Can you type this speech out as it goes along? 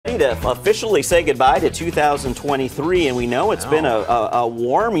To officially say goodbye to 2023, and we know it's been a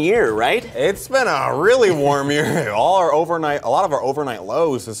warm year, right? It's been a really warm year. A lot of our overnight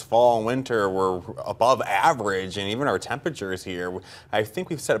lows this fall and winter were above average, and even our temperatures here, I think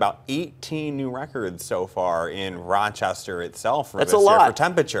we've set about 18 new records so far in Rochester itself for That's this a lot. year for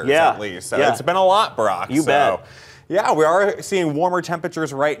temperatures, at least. So it's been a lot, Brock. You bet. Yeah, we are seeing warmer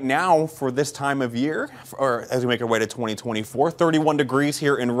temperatures right now for this time of year, or as we make our way to 2024. 31 degrees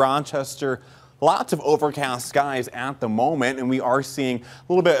here in Rochester. Lots of overcast skies at the moment, and we are seeing a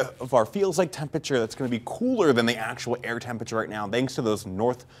little bit of our feels like temperature that's going to be cooler than the actual air temperature right now, thanks to those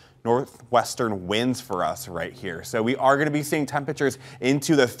northwestern winds for us right here. So we are going to be seeing temperatures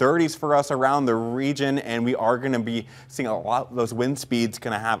into the 30s for us around the region, and we are going to be seeing a lot of those wind speeds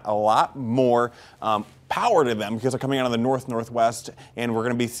going to have a lot more power to them because they're coming out of the northwest, and we're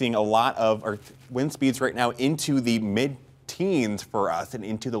going to be seeing a lot of our wind speeds right now into the mid-teens for us and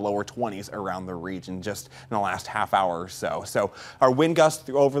into the lower 20s around the region just in the last half hour or so. So our wind gusts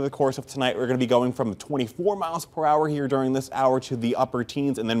over the course of tonight, we're going to be going from 24 miles per hour here during this hour to the upper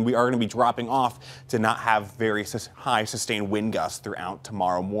teens, and then we are going to be dropping off to not have very high sustained wind gusts throughout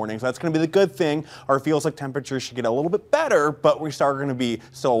tomorrow morning. So that's going to be the good thing. Our feels like temperatures should get a little bit better, but we are going to be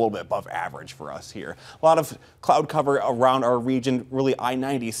still a little bit above average for us here. A lot of cloud cover around our region, really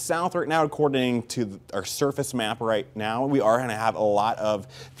I-90 south right now, according to our surface map right now. We are going to have a lot of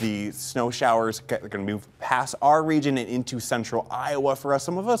the snow showers going to move past our region and into central Iowa for us.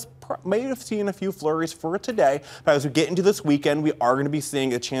 Some of us may have seen a few flurries for today, but as we get into this weekend, we are going to be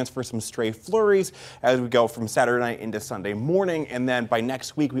seeing a chance for some stray flurries as we go from Saturday night into Sunday morning, and then by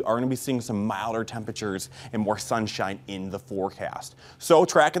next week, we are going to be seeing some milder temperatures and more sunshine in the forecast. So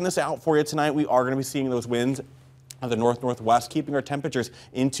tracking this out for you tonight, we are going to be seeing those winds of the northwest, keeping our temperatures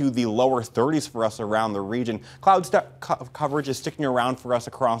into the lower 30s for us around the region. Cloud coverage is sticking around for us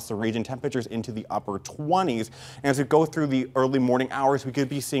across the region, temperatures into the upper 20s. And as we go through the early morning hours, we could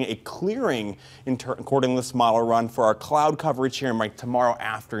be seeing a clearing according to this model run for our cloud coverage here by tomorrow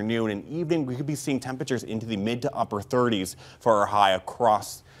afternoon and evening. We could be seeing temperatures into the mid to upper 30s for our high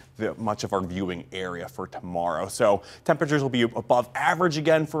across much of our viewing area for tomorrow. So temperatures will be above average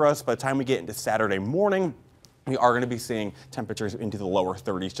again for us by the time we get into Saturday morning. We are going to be seeing temperatures into the lower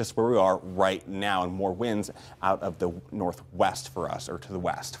 30s, just where we are right now, and more winds out of the northwest for us, or to the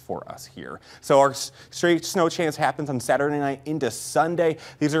west for us here. So our straight snow chance happens on Saturday night into Sunday.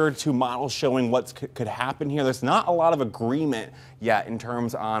 These are two models showing what could happen here. There's not a lot of agreement yet in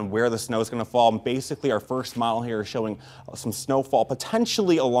terms on where the snow is going to fall. Basically, our first model here is showing some snowfall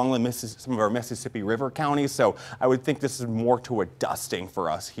potentially along the some of our Mississippi River counties. So I would think this is more to a dusting for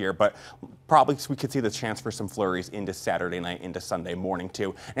us here, but probably we could see the chance for some flurries into Saturday night, into Sunday morning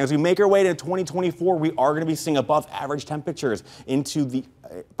too. And as we make our way to 2024, we are going to be seeing above average temperatures into the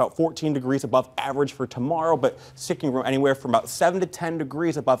about 14 degrees above average for tomorrow, but sticking anywhere from about 7 to 10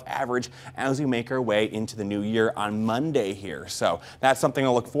 degrees above average as we make our way into the new year on Monday here. So that's something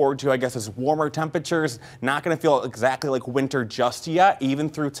to look forward to, I guess, is warmer temperatures. Not going to feel exactly like winter just yet. Even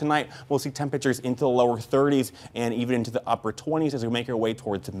through tonight, we'll see temperatures into the lower 30s and even into the upper 20s as we make our way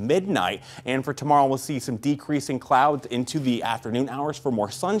towards midnight. And for tomorrow, we'll see some decreasing clouds into the afternoon hours for more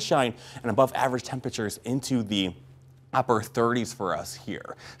sunshine and above average temperatures into the upper 30s for us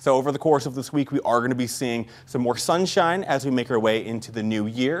here. So over the course of this week, we are going to be seeing some more sunshine as we make our way into the new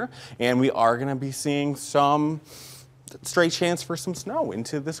year. And we are going to be seeing some stray chance for some snow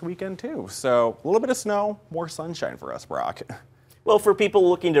into this weekend too. So a little bit of snow, more sunshine for us, Brock. Well, for people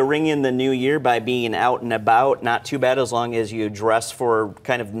looking to ring in the new year by being out and about, not too bad as long as you dress for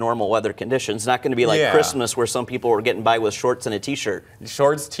kind of normal weather conditions. Not going to be like Christmas where some people were getting by with shorts and a t-shirt.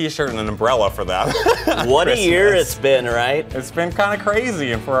 Shorts, t-shirt, and an umbrella for them. What a year it's been, right? It's been kind of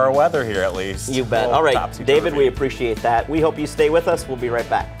crazy, and for our weather here at least. You bet. All right, David, we appreciate that. We hope you stay with us. We'll be right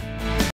back.